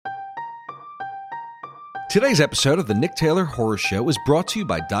Today's episode of the Nick Taylor Horror Show is brought to you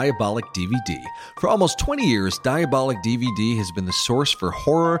by Diabolic DVD. For almost 20 years, Diabolic DVD has been the source for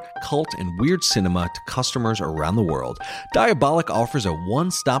horror, cult, and weird cinema to customers around the world. Diabolic offers a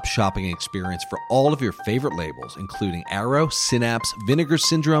one-stop shopping experience for all of your favorite labels, including Arrow, Synapse, Vinegar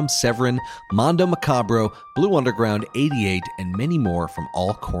Syndrome, Severin, Mondo Macabro, Blue Underground, 88, and many more from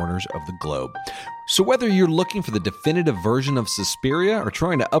all corners of the globe. So whether you're looking for the definitive version of Suspiria or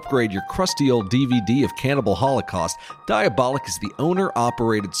trying to upgrade your crusty old DVD of Cannibal Holocaust, Diabolic is the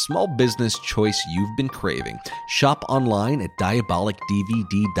owner-operated small business choice you've been craving. Shop online at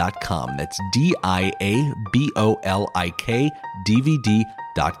diabolicdvd.com. That's DIABOLIK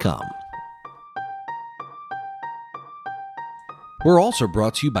DVD.com. We're also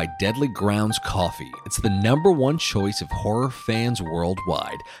brought to you by Deadly Grounds Coffee. It's the #1 choice of horror fans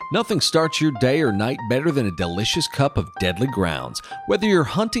worldwide. Nothing starts your day or night better than a delicious cup of Deadly Grounds. Whether you're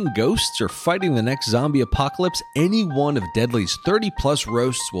hunting ghosts or fighting the next zombie apocalypse, any one of Deadly's 30-plus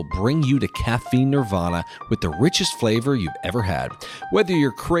roasts will bring you to caffeine nirvana with the richest flavor you've ever had. Whether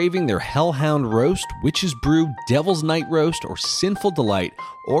you're craving their Hellhound Roast, Witch's Brew, Devil's Night Roast, or Sinful Delight,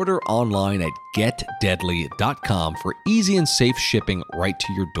 order online at getdeadly.com for easy and safe shipping right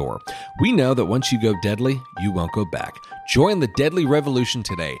to your door. We know that once you go deadly, you won't go back. Join the deadly revolution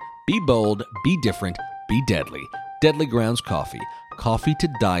today. Be bold, be different, be deadly. Deadly Grounds Coffee. Coffee to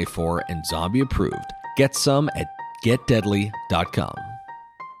die for and zombie approved. Get some at getdeadly.com.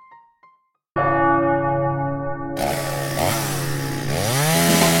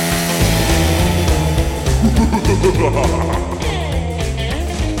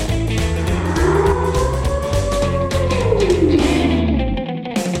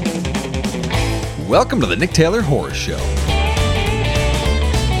 Welcome to the Nick Taylor Horror Show.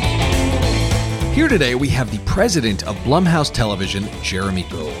 Here today we have the president of Blumhouse Television, Jeremy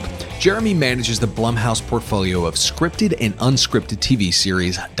Gold. Jeremy manages the Blumhouse portfolio of scripted and unscripted TV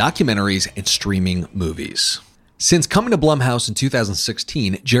series, documentaries, and streaming movies. Since coming to Blumhouse in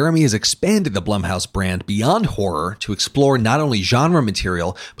 2016, Jeremy has expanded the Blumhouse brand beyond horror to explore not only genre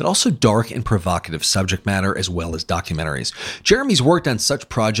material, but also dark and provocative subject matter as well as documentaries. Jeremy's worked on such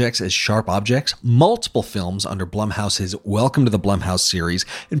projects as Sharp Objects, multiple films under Blumhouse's Welcome to the Blumhouse series,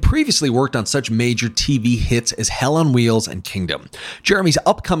 and previously worked on such major TV hits as Hell on Wheels and Kingdom. Jeremy's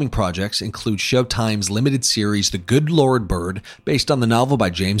upcoming projects include Showtime's limited series The Good Lord Bird, based on the novel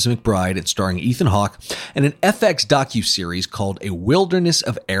by James McBride and starring Ethan Hawke, and an FX docuseries called A Wilderness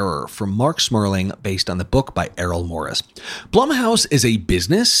of Error from Mark Smerling based on the book by Errol Morris. Blumhouse as a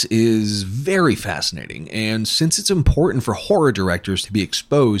business is very fascinating, and since it's important for horror directors to be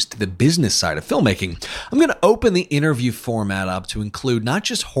exposed to the business side of filmmaking, I'm going to open the interview format up to include not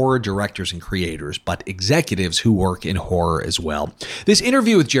just horror directors and creators, but executives who work in horror as well. This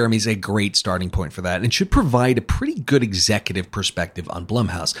interview with Jeremy is a great starting point for that and should provide a pretty good executive perspective on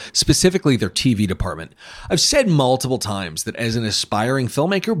Blumhouse, specifically their TV department. I've said multiple times that as an aspiring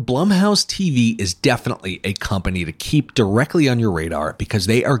filmmaker, Blumhouse TV is definitely a company to keep directly on your radar because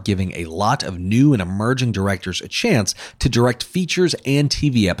they are giving a lot of new and emerging directors a chance to direct features and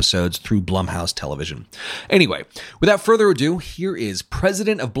TV episodes through Blumhouse Television. Anyway, without further ado, here is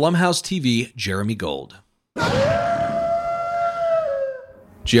President of Blumhouse TV, Jeremy Gold.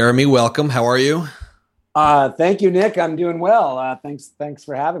 Jeremy, welcome. How are you? Thank you, Nick. I'm doing well. Thanks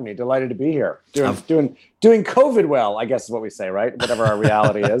for having me. Delighted to be here. Doing COVID well, I guess is what we say, right? Whatever our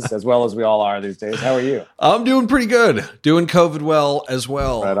reality is, as well as we all are these days. How are you? I'm doing pretty good. Doing COVID well as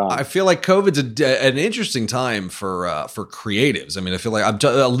well. Right on. I feel like COVID's an interesting time for creatives. I mean, I feel like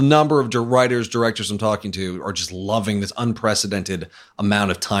a number of writers, directors I'm talking to are just loving this unprecedented amount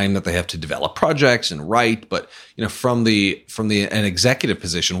of time that they have to develop projects and write. But you know, from an executive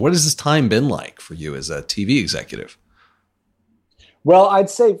position, what has this time been like for you as a TV executive? Well, I'd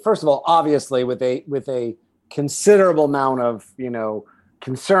say, first of all, obviously with a considerable amount of,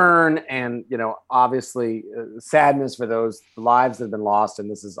 concern and, obviously sadness for those lives that have been lost. And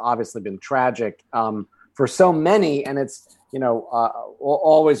this has obviously been tragic for so many. And it's,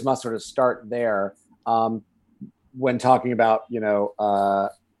 always must sort of start there when talking about,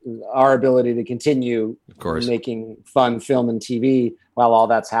 our ability to continue of course making fun film and TV while all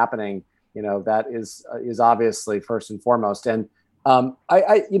that's happening. That is obviously first and foremost. And I'll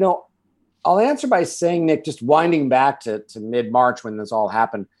answer by saying, Nick, just winding back to mid-March when this all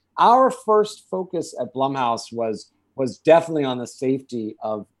happened, our first focus at Blumhouse was definitely on the safety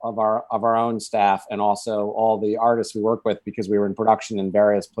of our own staff and also all the artists we work with, because we were in production in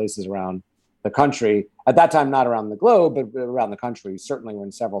various places around the country. At that time, not around the globe, but around the country. Certainly we're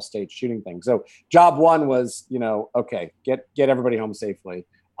in several states shooting things. So job one was, okay, get everybody home safely.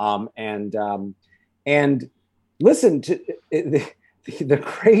 And listen to the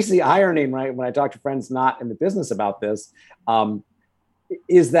crazy irony, right? When I talk to friends not in the business about this,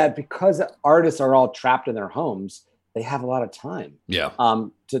 is that because artists are all trapped in their homes, they have a lot of time. Yeah.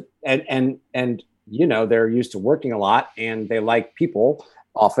 And they're used to working a lot, and they like people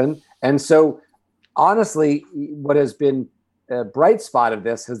often. And so, honestly, what has been a bright spot of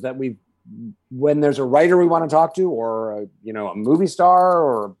this is that when there's a writer we want to talk to, or a movie star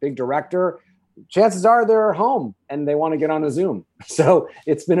or a big director, chances are they're home and they want to get on a Zoom. So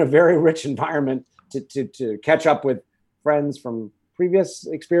it's been a very rich environment to catch up with friends from previous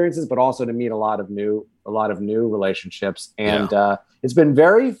experiences, but also to meet a lot of new relationships. And it's been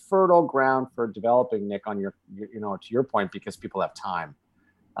very fertile ground for developing, Nick, on to your point, because people have time.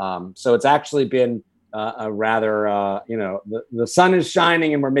 So it's actually been a rather, the sun is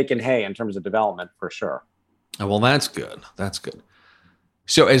shining and we're making hay in terms of development for sure. Oh, well, that's good. That's good.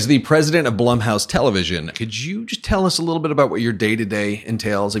 So as the president of Blumhouse Television, could you just tell us a little bit about what your day-to-day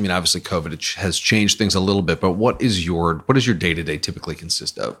entails? I mean, obviously COVID has changed things a little bit, but what does your day-to-day typically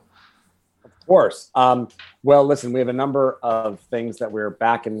consist of? Of course. Well, listen, we have a number of things that we're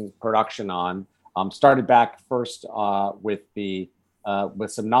back in production on. Started back first with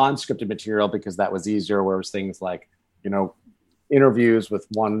some non-scripted material, because that was easier, where it was things like, interviews with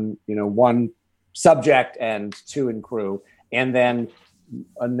one subject and two in crew, and then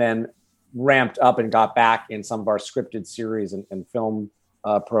ramped up and got back in some of our scripted series and film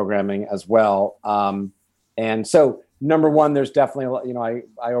programming as well. And so, number one, there's definitely,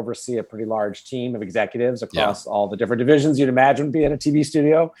 I oversee a pretty large team of executives across all the different divisions you'd imagine would be in a TV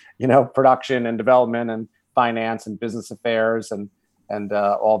studio, production and development and finance and business affairs and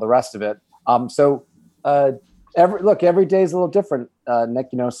all the rest of it. Every day is a little different,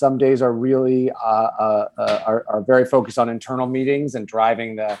 Nick. Some days are really are very focused on internal meetings and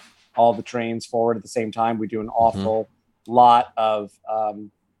driving all the trains forward at the same time. We do an awful lot of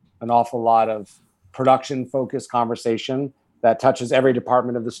production focused conversation that touches every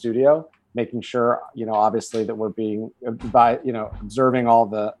department of the studio, making sure obviously that we're being observing all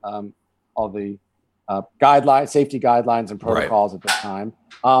the guidelines, safety guidelines and protocols at this time.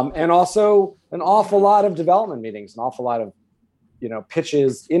 And also an awful lot of development meetings, an awful lot of,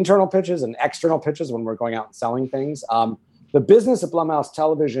 pitches, internal pitches and external pitches when we're going out and selling things. The business of Blumhouse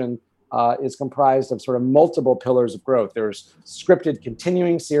Television is comprised of sort of multiple pillars of growth. There's scripted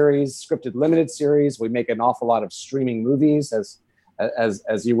continuing series, scripted limited series. We make an awful lot of streaming movies,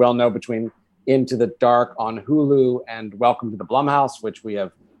 as you well know, between Into the Dark on Hulu and Welcome to the Blumhouse, which we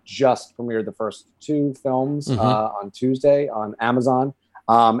have just premiered the first two films on Tuesday on Amazon,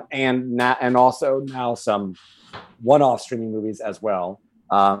 and also now some one-off streaming movies as well,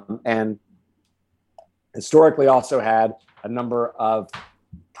 and historically also had a number of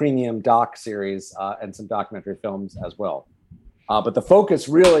premium doc series and some documentary films as well. But the focus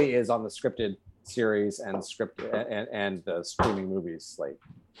really is on the scripted series and the streaming movies slate.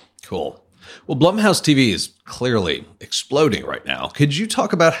 Cool. Well, Blumhouse TV is clearly exploding right now. Could you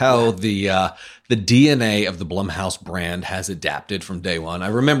talk about how the DNA of the Blumhouse brand has adapted from day one? I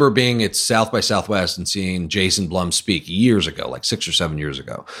remember being at South by Southwest and seeing Jason Blum speak years ago, like 6 or 7 years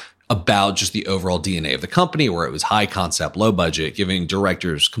ago, about just the overall DNA of the company, where it was high concept, low budget, giving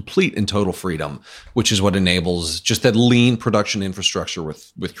directors complete and total freedom, which is what enables just that lean production infrastructure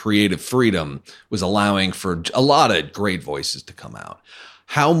with creative freedom, was allowing for a lot of great voices to come out.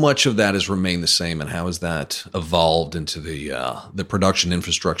 How much of that has remained the same, and how has that evolved into the production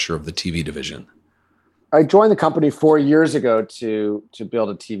infrastructure of the TV division? I joined the company 4 years ago to build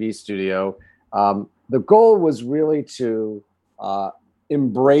a TV studio. The goal was really to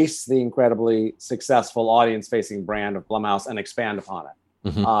embrace the incredibly successful audience-facing brand of Blumhouse and expand upon it.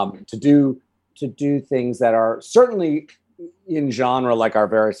 To do things that are certainly in genre, like our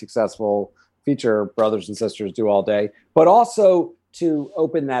very successful feature brothers and sisters do all day, but also to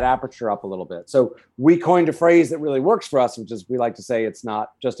open that aperture up a little bit. So we coined a phrase that really works for us, which is, we like to say, it's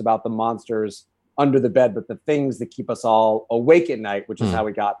not just about the monsters under the bed, but the things that keep us all awake at night, which is how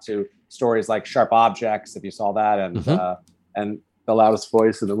we got to stories like Sharp Objects, if you saw that, and The Loudest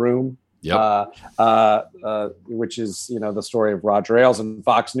Voice in the Room, which is, the story of Roger Ailes and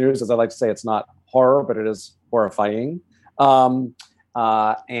Fox News. As I like to say, it's not horror, but it is horrifying. And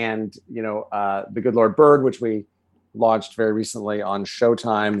The Good Lord Bird, which we launched very recently on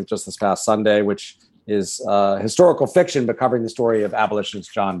Showtime just this past Sunday, which is historical fiction, but covering the story of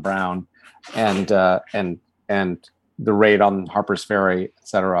abolitionist John Brown and the raid on Harper's Ferry, et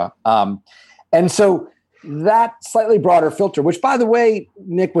cetera. And so that slightly broader filter, which, by the way,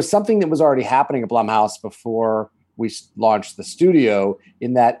 Nick, was something that was already happening at Blumhouse before we launched the studio.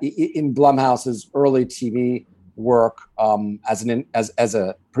 In that, in Blumhouse's early TV work, as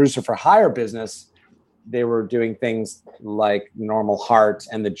a producer for hire business, they were doing things like Normal Heart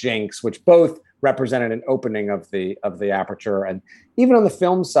and The Jinx, which both represented an opening of the aperture. And even on the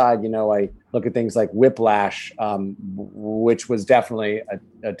film side, I look at things like Whiplash, which was definitely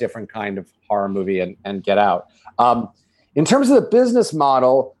a different kind of horror movie, and Get Out. In terms of the business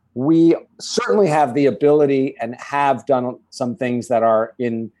model, we certainly have the ability and have done some things that are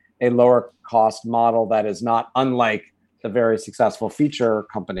in a lower cost model that is not unlike the very successful feature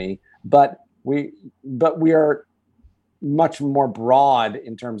company, but we are much more broad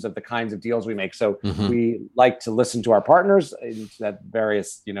in terms of the kinds of deals we make. So we like to listen to our partners at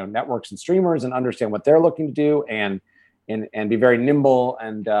various, networks and streamers, and understand what they're looking to do, and be very nimble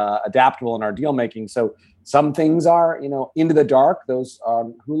and adaptable in our deal making. So some things are, Into the Dark. Those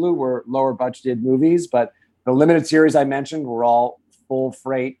on Hulu were lower budgeted movies, but the limited series I mentioned were all full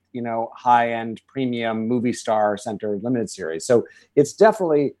freight, high end premium movie star centered limited series. So it's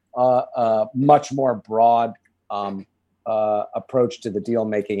definitely a much more broad approach to the deal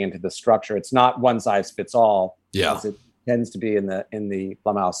making and to the structure. It's not one size fits all, as it tends to be in the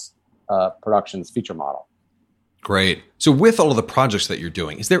Blumhouse Productions feature model. Great. So with all of the projects that you're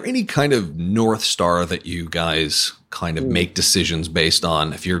doing, is there any kind of North Star that you guys kind of make decisions based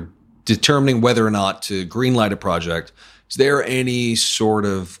on? If you're determining whether or not to greenlight a project, is there any sort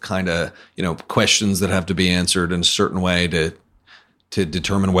of kind of, questions that have to be answered in a certain way to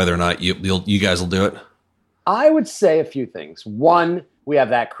determine whether or not you guys will do it? I would say a few things. One, we have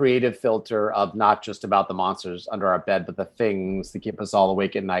that creative filter of not just about the monsters under our bed, but the things that keep us all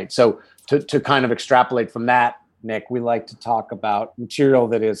awake at night. So to kind of extrapolate from that, Nick, we like to talk about material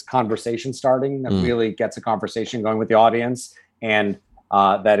that is conversation starting, that really gets a conversation going with the audience, and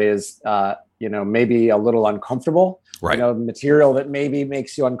that is, maybe a little uncomfortable. Right. Material that maybe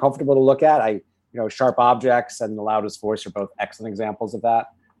makes you uncomfortable to look at. Sharp Objects and The Loudest Voice are both excellent examples of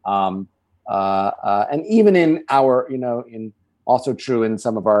that. And even in our, in also true in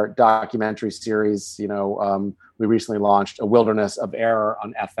some of our documentary series, we recently launched A Wilderness of Error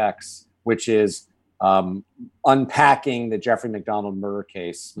on FX, which is unpacking the Jeffrey McDonald murder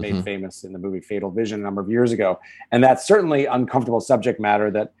case made famous in the movie Fatal Vision a number of years ago. And that's certainly uncomfortable subject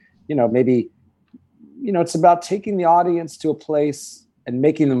matter that, maybe, it's about taking the audience to a place and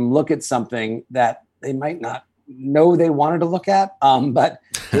making them look at something that they might not know they wanted to look at. But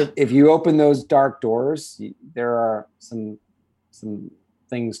if you open those dark doors, there are some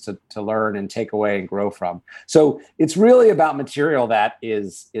things to learn and take away and grow from. So it's really about material that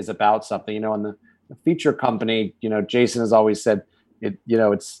is about something, in the feature company, Jason has always said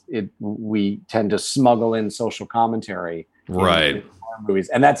we tend to smuggle in social commentary in horror movies.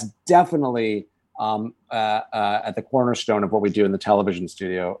 And that's definitely at the cornerstone of what we do in the television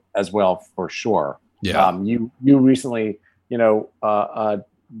studio as well, for sure. Yeah. You recently,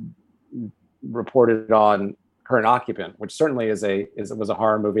 reported on Current Occupant, which certainly was a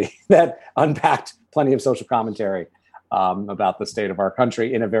horror movie that unpacked plenty of social commentary about the state of our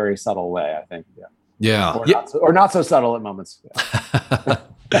country in a very subtle way, I think. Yeah. Or not so subtle at moments.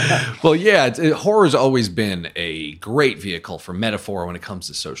 Well, horror's always been a great vehicle for metaphor when it comes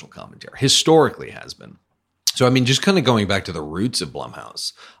to social commentary. Historically has been. So, just kind of going back to the roots of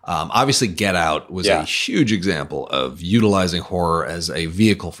Blumhouse, obviously Get Out was a huge example of utilizing horror as a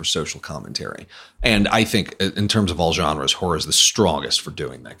vehicle for social commentary. And I think in terms of all genres, horror is the strongest for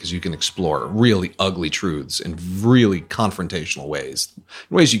doing that, because you can explore really ugly truths in really confrontational ways,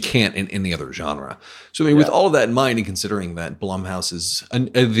 in ways you can't in any other genre. So, with all of that in mind, and considering that Blumhouse is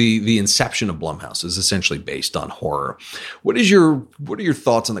the inception of Blumhouse is essentially based on horror, what are your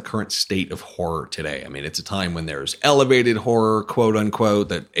thoughts on the current state of horror today? It's a time when there's elevated horror, quote unquote,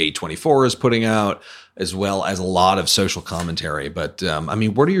 that A24 is putting out, as well as a lot of social commentary. But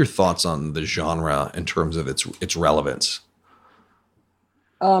what are your thoughts on the genre in terms of its relevance?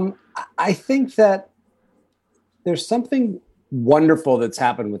 I think that there's something wonderful that's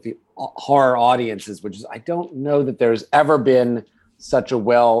happened with the horror audiences, which is I don't know that there's ever been such a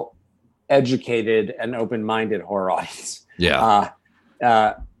well-educated and open-minded horror audience. Yeah.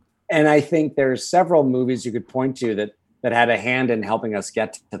 And I think there's several movies you could point to that had a hand in helping us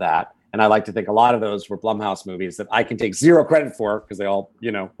get to that. And I like to think a lot of those were Blumhouse movies that I can take zero credit for, because they all,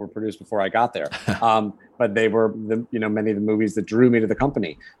 were produced before I got there. But they were many of the movies that drew me to the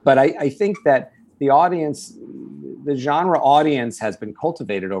company. But I think that the audience, the genre audience, has been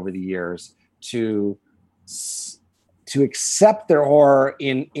cultivated over the years to accept their horror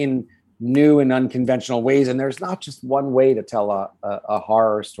in new and unconventional ways. And there's not just one way to tell a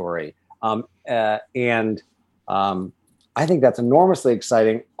horror story. And I think that's enormously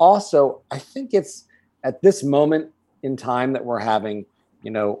exciting. Also, I think it's at this moment in time that we're having,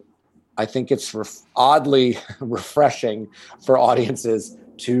 I think it's oddly refreshing for audiences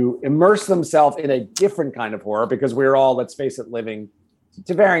to immerse themselves in a different kind of horror, because we're all, let's face it, living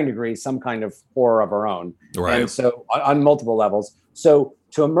to varying degrees some kind of horror of our own. Right. And so on multiple levels. So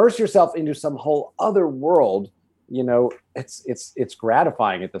to immerse yourself into some whole other world, it's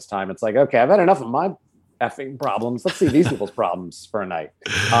gratifying at this time. It's like, okay, I've had enough of my effing problems. Let's see these people's problems for a night.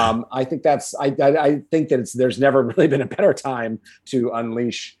 I think I think that there's never really been a better time to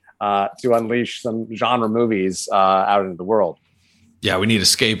unleash some genre movies out into the world. Yeah, we need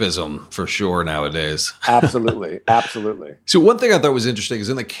escapism for sure nowadays. Absolutely. So one thing I thought was interesting is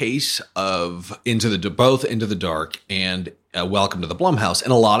in the case of both Into the Dark and Welcome to the Blumhouse,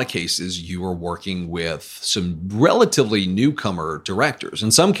 in a lot of cases, you were working with some relatively newcomer directors.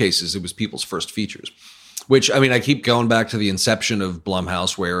 In some cases, it was people's first features, which, I mean, I keep going back to the inception of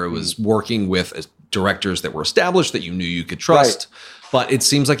Blumhouse, where it was working with directors that were established that you knew you could trust. Right. But it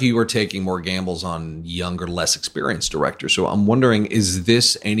seems like you were taking more gambles on younger, less experienced directors. So I'm wondering, is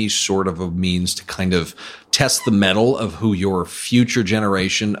this any sort of a means to kind of test the mettle of who your future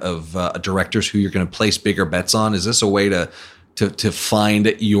generation of directors who you're going to place bigger bets on? Is this a way to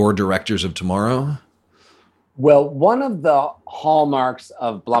find your directors of tomorrow? Well, one of the hallmarks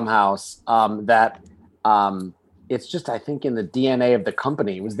of Blumhouse it's just, I think, in the DNA of the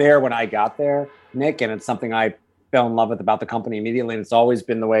company. It was there when I got there, Nick, and it's something I fell in love with about the company immediately. And it's always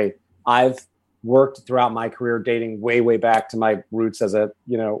been the way I've worked throughout my career, dating way, way back to my roots as a,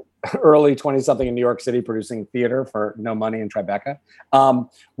 early 20-something in New York City, producing theater for no money in Tribeca.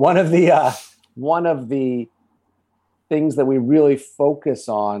 One of the things that we really focus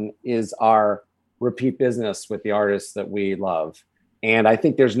on is our repeat business with the artists that we love. And I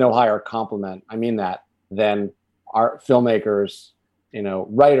think there's no higher compliment, I mean that, than our filmmakers,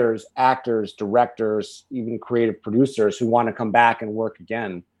 writers, actors, directors, even creative producers who want to come back and work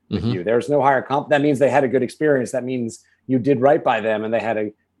again with you. There's no higher that means they had a good experience. That means you did right by them and they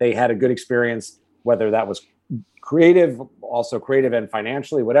had a good experience, whether that was creative and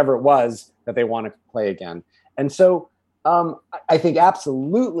financially, whatever it was, that they want to play again. And so I think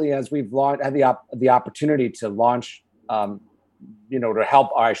absolutely, as we've had the opportunity to launch, to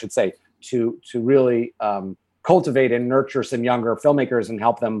help, or I should say, to really cultivate and nurture some younger filmmakers and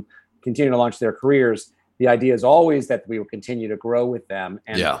help them continue to launch their careers. The idea is always that we will continue to grow with them.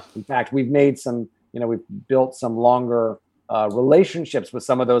 And in fact, we've made we've built some longer relationships with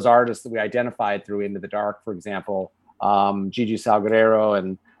some of those artists that we identified through Into the Dark, for example, Gigi Salguero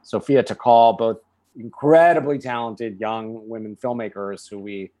and Sophia Takal, both incredibly talented young women filmmakers who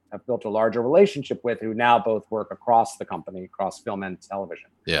we have built a larger relationship with, who now both work across the company, across film and television.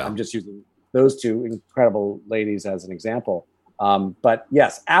 Yeah. I'm just using those two incredible ladies as an example. But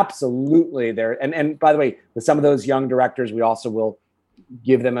yes, absolutely. And by the way, with some of those young directors, we also will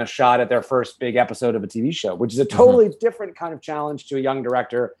give them a shot at their first big episode of a TV show, which is a totally different kind of challenge to a young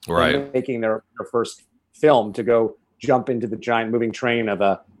director making their first film, to go jump into the giant moving train of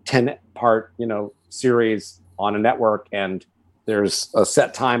a 10-part, series on a network. And there's a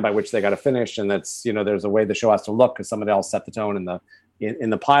set time by which they got to finish. And that's, there's a way the show has to look because somebody else set the tone in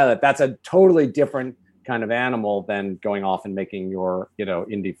the pilot. That's a totally different kind of animal than going off and making your,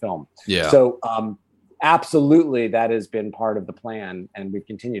 indie film. Yeah. So absolutely, that has been part of the plan, and we've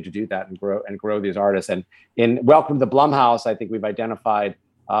continued to do that and grow these artists. And in Welcome to the Blumhouse, I think we've identified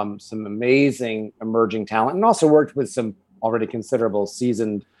some amazing emerging talent, and also worked with some already considerable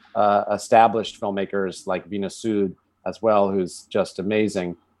seasoned, established filmmakers like Veena Sood as well, who's just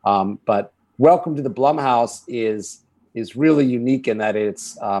amazing. But Welcome to the Blumhouse is really unique in that it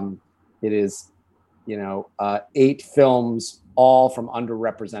is 8 films, all from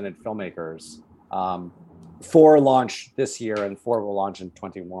underrepresented filmmakers. 4 launch this year and 4 will launch in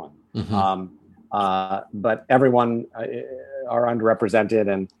 2021. But everyone are underrepresented,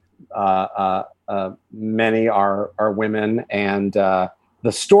 and many are women. And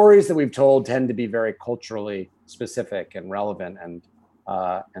the stories that we've told tend to be very culturally specific and relevant, and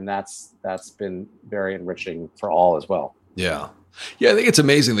that's been very enriching for all as well. Yeah. I think it's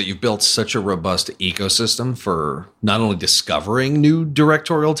amazing that you've built such a robust ecosystem for not only discovering new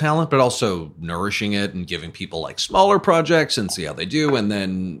directorial talent, but also nourishing it and giving people like smaller projects and see how they do. And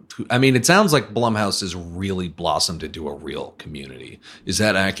then, I mean, it sounds like Blumhouse has really blossomed into a real community. Is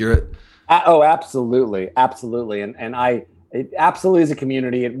that accurate? Oh, absolutely. Absolutely. And it absolutely is a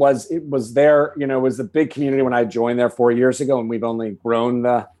community. It was there, it was a big community when I joined there 4 years ago, and we've only grown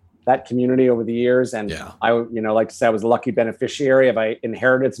that community over the years. And I, like to say, I was a lucky beneficiary. I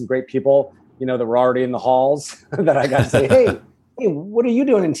inherited some great people that were already in the halls that I got to say, hey, what are you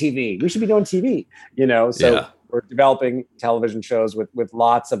doing in TV? We should be doing TV, So we're developing television shows with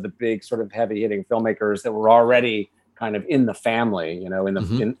lots of the big sort of heavy hitting filmmakers that were already kind of in the family, in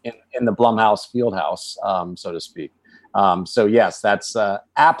the in the Blumhouse Fieldhouse, so to speak. So yes, that's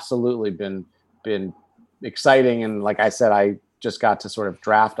absolutely been exciting. And like I said, I just got to sort of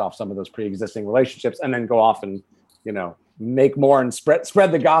draft off some of those pre-existing relationships and then go off and, make more and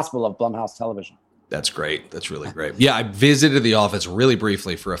spread the gospel of Blumhouse Television. That's great. That's really great. Yeah, I visited the office really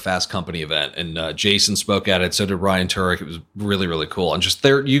briefly for a Fast Company event, and Jason spoke at it. So did Ryan Turek. It was really, really cool. And just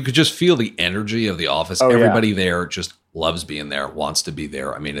there, you could just feel the energy of the office. Everybody there just loves being there, wants to be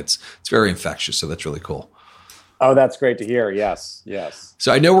there. I mean, it's very infectious. So that's really cool. Oh, that's great to hear. Yes, yes.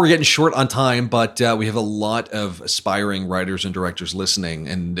 So I know we're getting short on time, but we have a lot of aspiring writers and directors listening.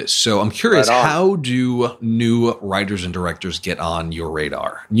 And so I'm curious, how do new writers and directors get on your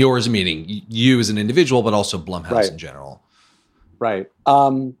radar? Yours meaning you as an individual, but also Blumhouse in general. Right.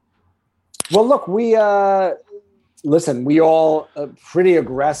 Well, look, we all pretty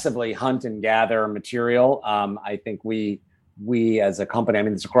aggressively hunt and gather material. I think we as a company, I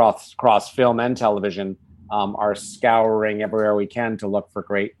mean, it's across film and television, are scouring everywhere we can to look for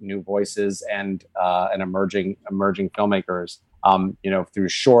great new voices and emerging filmmakers, through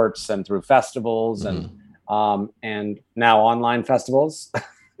shorts and through festivals and now online festivals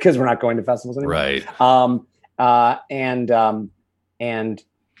because we're not going to festivals anymore. Right. And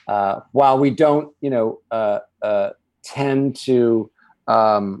while we don't, tend to,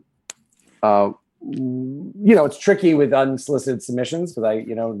 it's tricky with unsolicited submissions because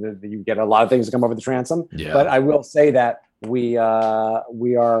you get a lot of things that come over the transom. Yeah. But I will say that we have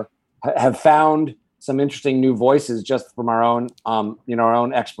found some interesting new voices just from our own, our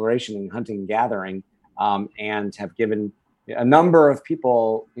own exploration and hunting and gathering, and have given a number of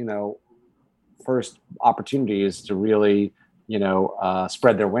people, first opportunities to really,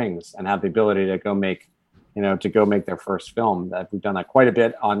 spread their wings and have the ability to go make their first film. That we've done that quite a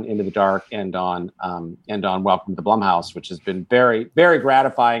bit on Into the Dark and on Welcome to Blumhouse, which has been very, very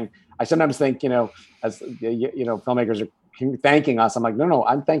gratifying. I sometimes think, as filmmakers are thanking us, I'm like, no,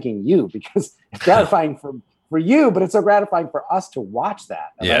 I'm thanking you because it's gratifying for you, but it's so gratifying for us to watch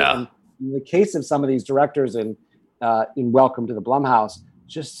that. Yeah. Right? And in the case of some of these directors in Welcome to the Blumhouse,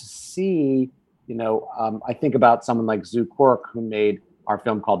 just to see, I think about someone like Zu Cork, who made our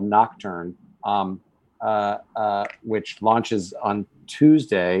film called Nocturne, which launches on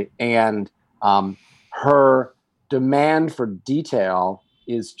Tuesday, and her demand for detail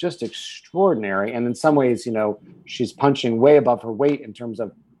is just extraordinary. And in some ways, she's punching way above her weight in terms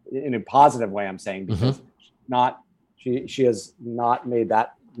of, in a positive way, I'm saying, because she has not made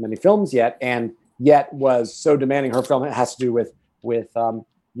that many films yet, and yet was so demanding. Her film has to do with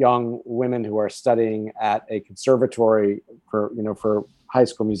young women who are studying at a conservatory for high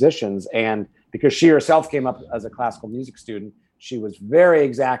school musicians, and because she herself came up as a classical music student, she was very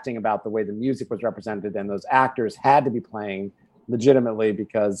exacting about the way the music was represented, and those actors had to be playing legitimately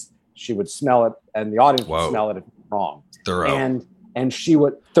because she would smell it and the audience would smell it if it was wrong. Thorough. And she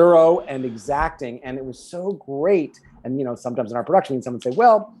would thorough and exacting, and it was so great. And sometimes in our production, someone would say,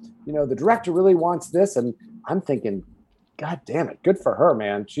 well, the director really wants this, and I'm thinking, God damn it, good for her,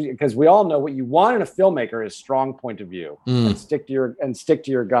 man. Because we all know what you want in a filmmaker is strong point of view and stick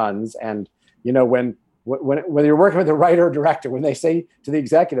to your guns. And when you're working with a writer or director, when they say to the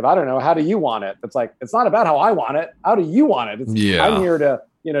executive, I don't know, how do you want it? It's like, it's not about how I want it. How do you want it? I'm here to,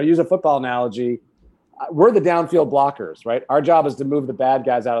 use a football analogy. We're the downfield blockers, right? Our job is to move the bad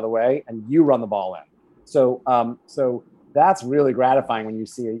guys out of the way, and you run the ball in. So that's really gratifying when you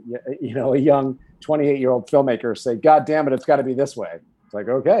see a young 28-year-old filmmaker say, God damn it, it's got to be this way. It's like,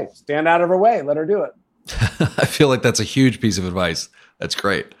 okay, stand out of her way, let her do it. I feel like that's a huge piece of advice. That's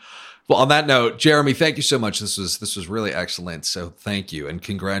great. Well, on that note, Jeremy, thank you so much. This was really excellent. So thank you, and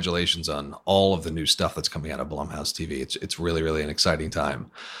congratulations on all of the new stuff that's coming out of Blumhouse TV. It's really, really an exciting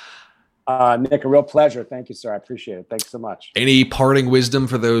time. Nick, a real pleasure. Thank you, sir. I appreciate it. Thanks so much. Any parting wisdom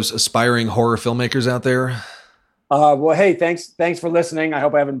for those aspiring horror filmmakers out there? Well, hey, thanks for listening. I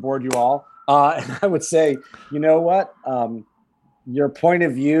hope I haven't bored you all. And I would say, you know what? Your point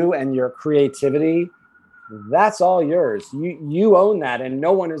of view and your creativity, that's all yours. You own that, and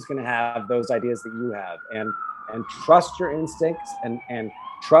no one is going to have those ideas that you have. And trust your instincts and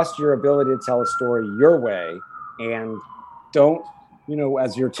trust your ability to tell a story your way. And don't,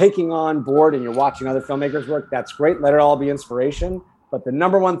 as you're taking on board and you're watching other filmmakers work, that's great. Let it all be inspiration. But the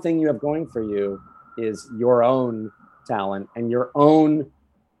number one thing you have going for you is your own talent and your own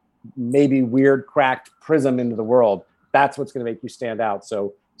maybe weird cracked prism into the world. That's what's going to make you stand out.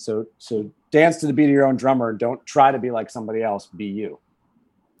 So dance to the beat of your own drummer. Don't try to be like somebody else. Be you.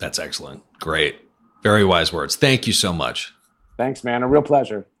 That's excellent. Great. Very wise words. Thank you so much. Thanks, man. A real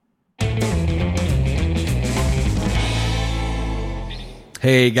pleasure.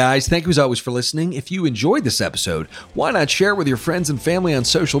 Hey guys, thank you as always for listening. If you enjoyed this episode, why not share it with your friends and family on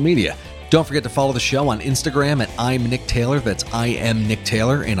social media? Don't forget to follow the show on Instagram at I'm Nick Taylor. That's I am Nick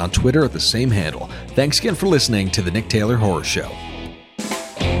Taylor, and on Twitter at the same handle. Thanks again for listening to the Nick Taylor Horror Show.